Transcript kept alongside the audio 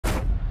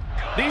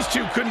These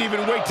two couldn't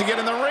even wait to get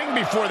in the ring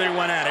before they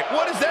went at it.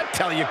 What does that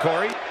tell you,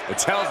 Corey? It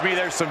tells me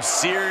there's some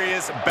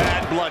serious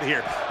bad blood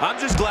here. I'm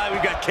just glad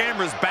we've got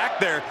cameras back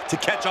there to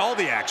catch all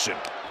the action.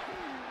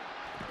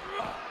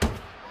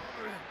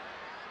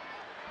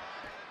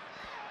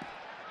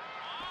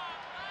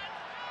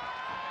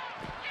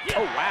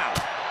 Oh, wow.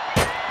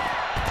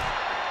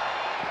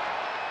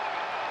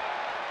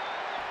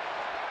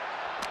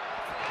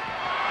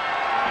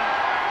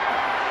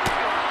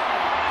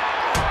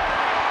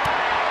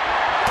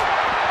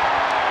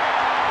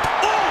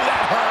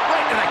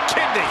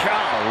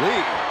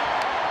 Golly.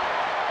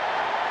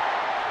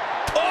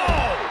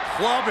 Oh,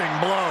 clubbing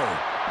blow.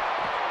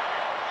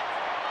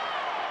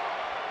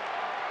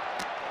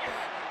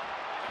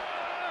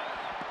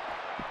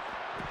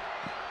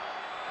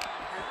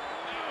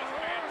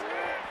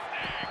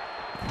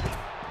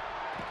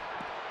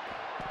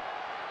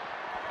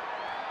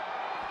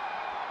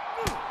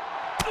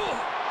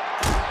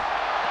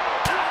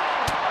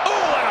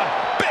 Oh, and a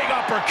big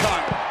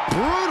uppercut.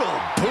 Brutal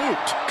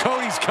boot.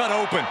 Cody's cut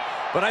open.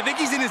 But I think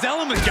he's in his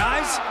element,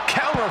 guys.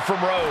 Counter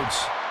from Rhodes.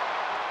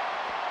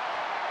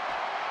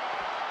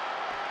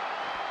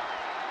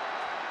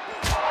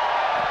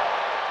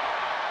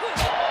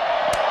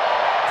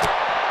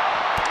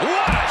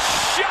 What a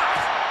shot!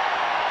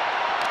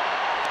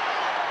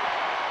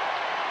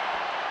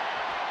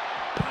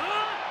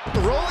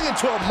 Rolling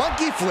into a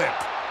monkey flip.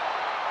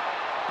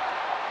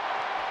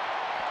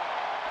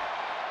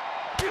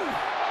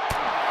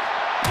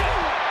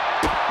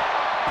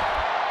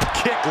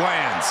 Kick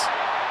lands.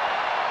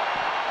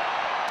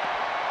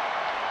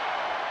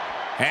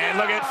 And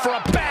look at for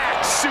a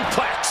back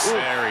suplex. Ooh.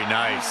 Very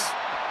nice.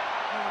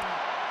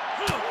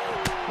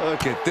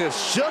 Look at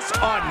this, just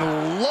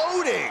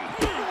unloading.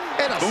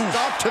 And a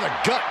stop to the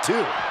gut,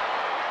 too.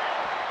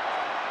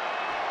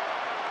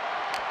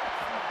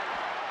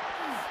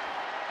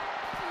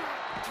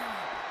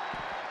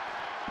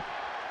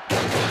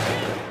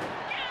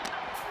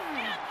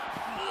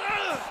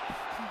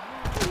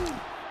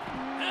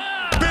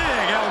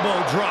 Big elbow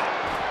drop.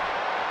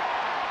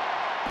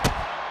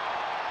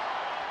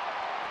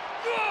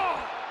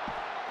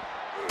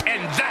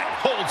 And that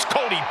holds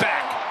Cody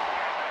back.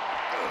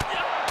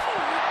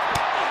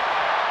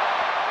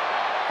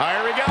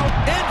 Here we go.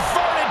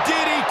 Inverted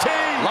DDT.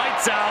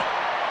 Lights out.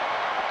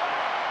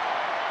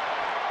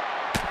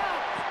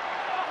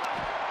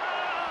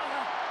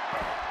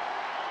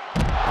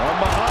 From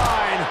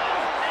behind.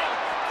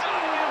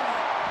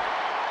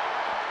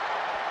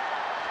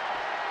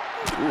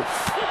 Oof.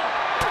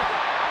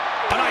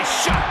 A nice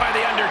shot by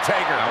The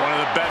Undertaker. Now one of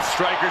the best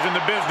strikers in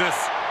the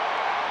business.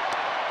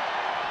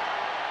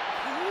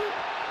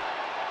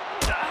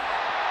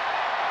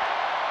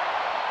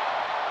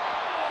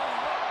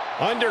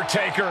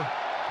 Undertaker,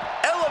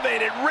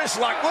 elevated wrist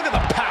lock. Look at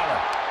the power.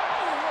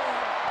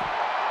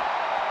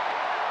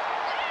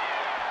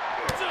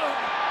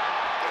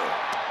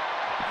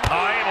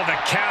 Oh, able to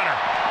counter.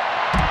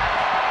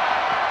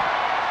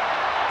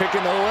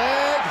 Picking the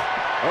leg.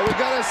 Oh, we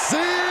gotta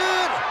see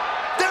it.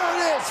 There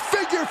it is.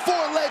 Figure 4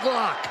 leg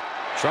lock.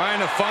 Trying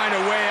to find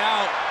a way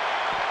out.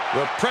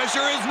 The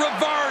pressure is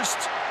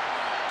reversed.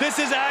 This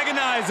is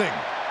agonizing.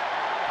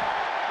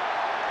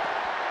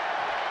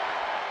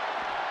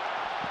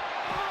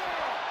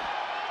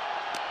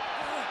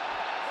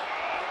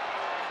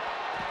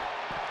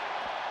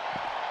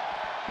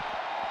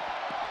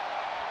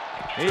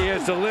 He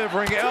is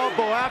delivering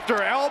elbow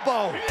after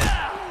elbow.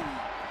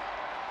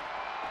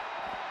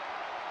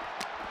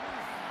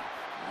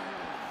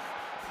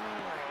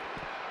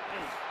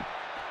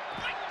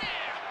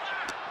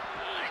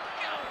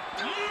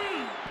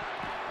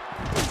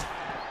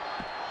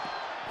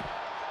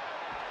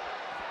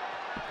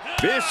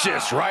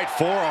 Vicious right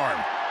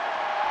forearm.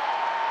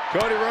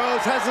 Cody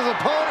Rhodes has his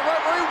opponent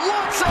right where he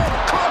wants him.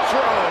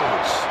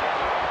 Crossroads.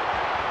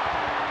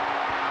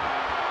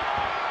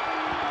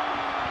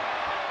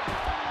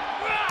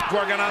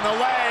 Working on the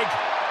leg.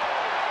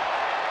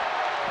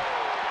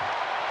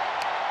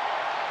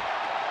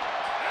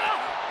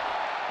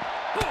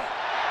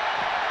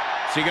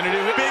 Is he gonna do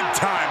it? Big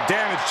time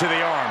damage to the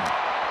arm.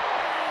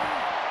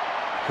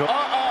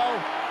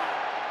 Uh-oh.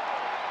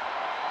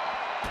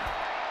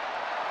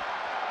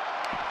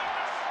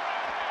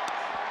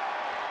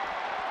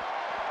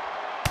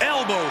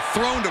 Elbow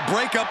thrown to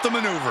break up the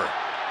maneuver.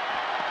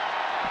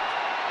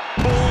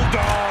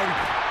 Bulldog.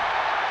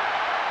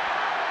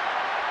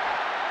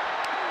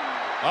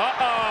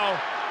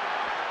 Uh-oh.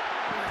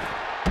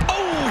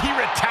 Oh, he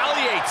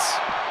retaliates.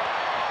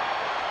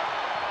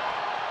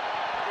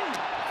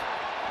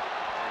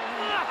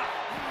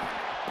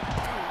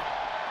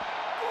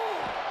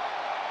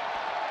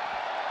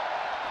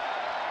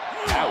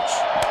 Ouch.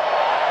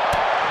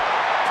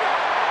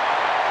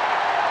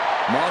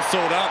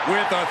 Muscled up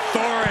with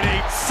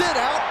authority. Sit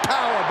out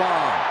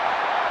powerbomb.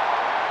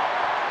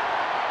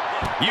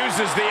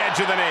 Uses the edge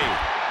of the knee.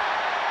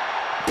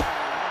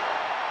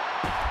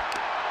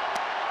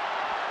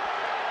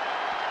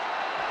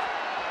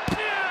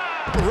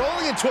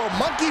 Rolling into a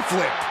monkey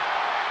flip.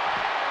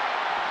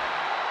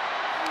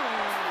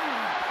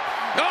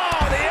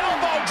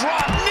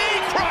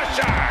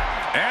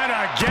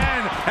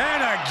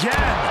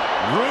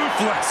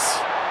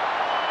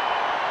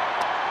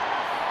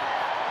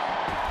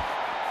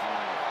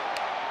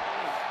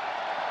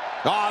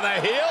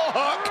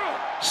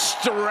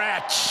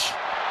 stretch.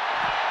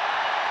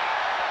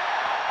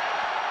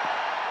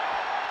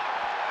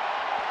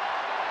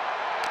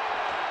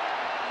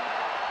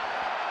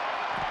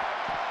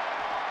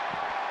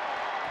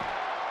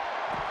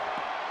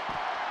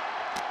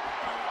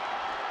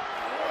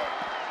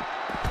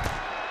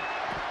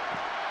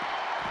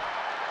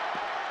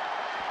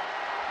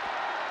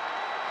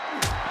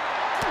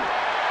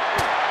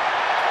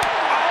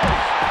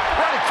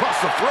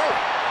 Across the throat.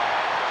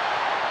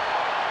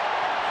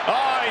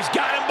 Oh, he's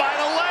got him by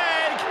the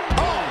leg.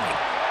 Oh, my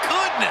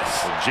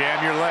goodness.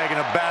 Jam your leg in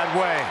a bad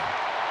way.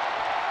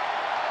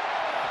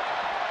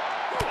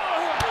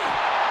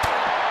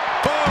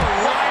 Oh,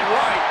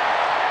 right.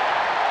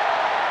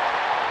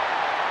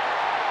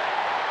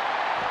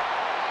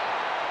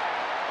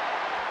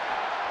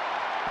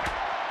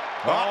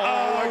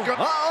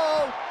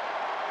 Uh-oh.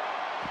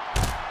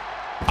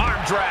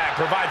 Arm drag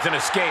provides an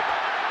escape.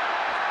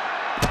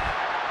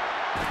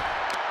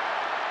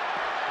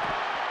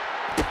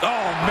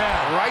 Oh,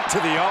 man, right to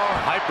the arm.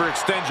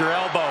 Hyperextend your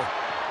elbow.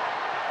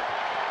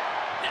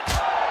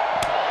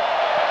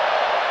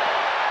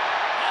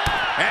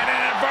 And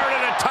an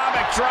inverted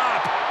atomic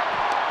drop.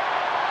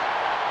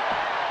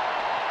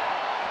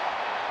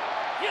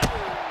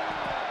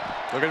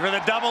 Looking for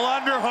the double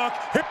underhook.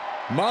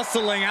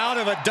 Muscling out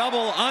of a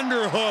double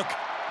underhook.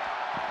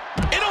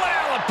 Into an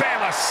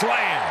Alabama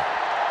slam.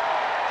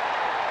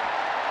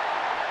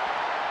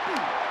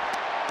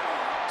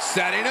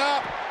 Setting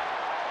up.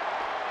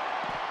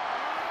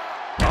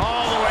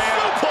 All the way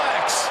out.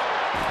 Suplex.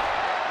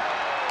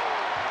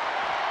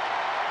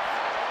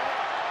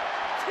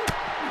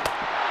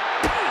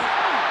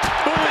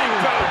 Big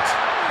boot.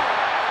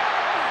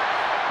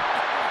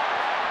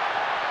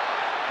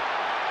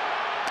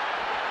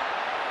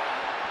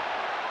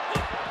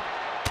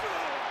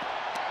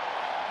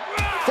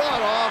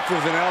 Fought off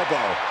with an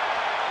elbow.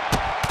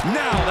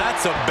 Now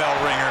that's a bell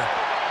ringer.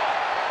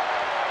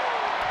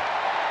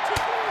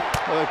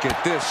 Look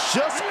at this,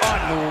 just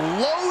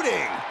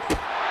unloading.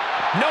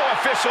 No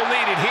official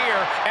needed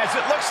here, as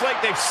it looks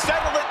like they've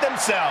settled it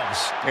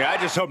themselves. Yeah, I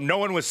just hope no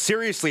one was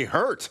seriously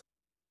hurt.